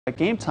at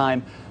game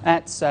time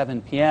at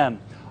 7 p.m.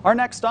 Our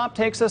next stop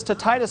takes us to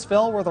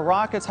Titusville, where the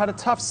Rockets had a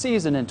tough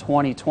season in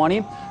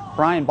 2020.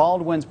 Brian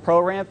Baldwin's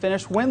program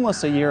finished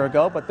winless a year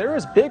ago, but there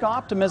is big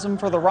optimism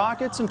for the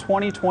Rockets in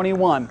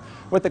 2021.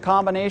 With the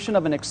combination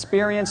of an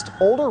experienced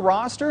older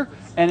roster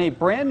and a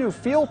brand new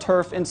field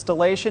turf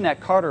installation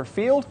at Carter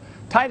Field,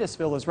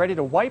 Titusville is ready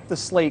to wipe the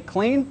slate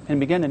clean and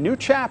begin a new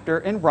chapter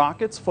in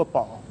Rockets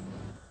football.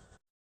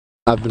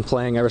 I've been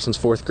playing ever since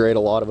 4th grade. A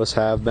lot of us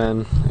have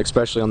been,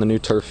 especially on the new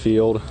turf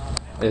field.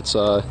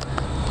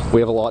 We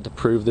have a lot to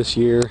prove this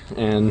year,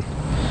 and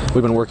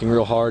we've been working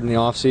real hard in the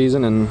off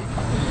season, and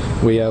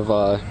we have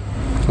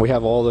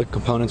all the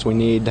components we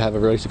need to have a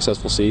really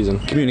successful season.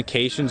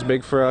 Communication's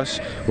big for us.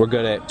 We're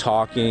good at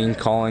talking,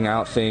 calling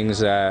out things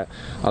that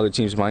other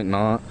teams might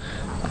not,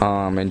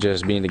 and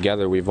just being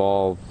together. We've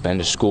all been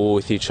to school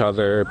with each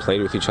other,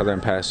 played with each other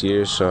in past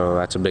years, so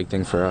that's a big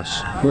thing for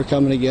us. We're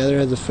coming together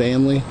as a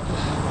family,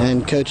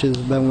 and coaches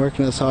have been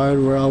working us hard.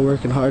 We're all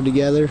working hard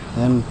together,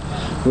 and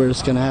we're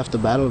just going to have to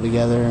battle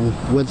together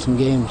and win some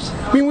games.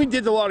 I mean, we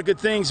did a lot of good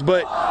things,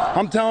 but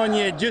I'm telling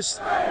you, just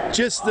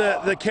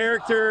the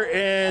character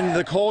and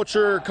the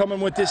culture coming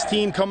with this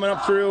team coming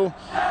up through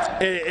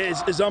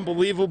is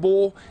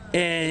unbelievable,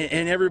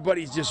 and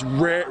everybody's just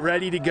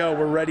ready to go.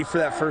 We're ready for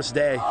that first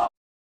day.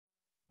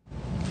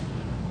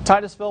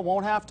 Titusville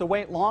won't have to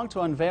wait long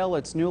to unveil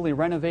its newly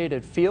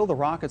renovated field. The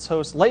Rockets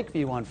host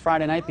Lakeview on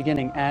Friday night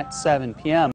beginning at 7 p.m.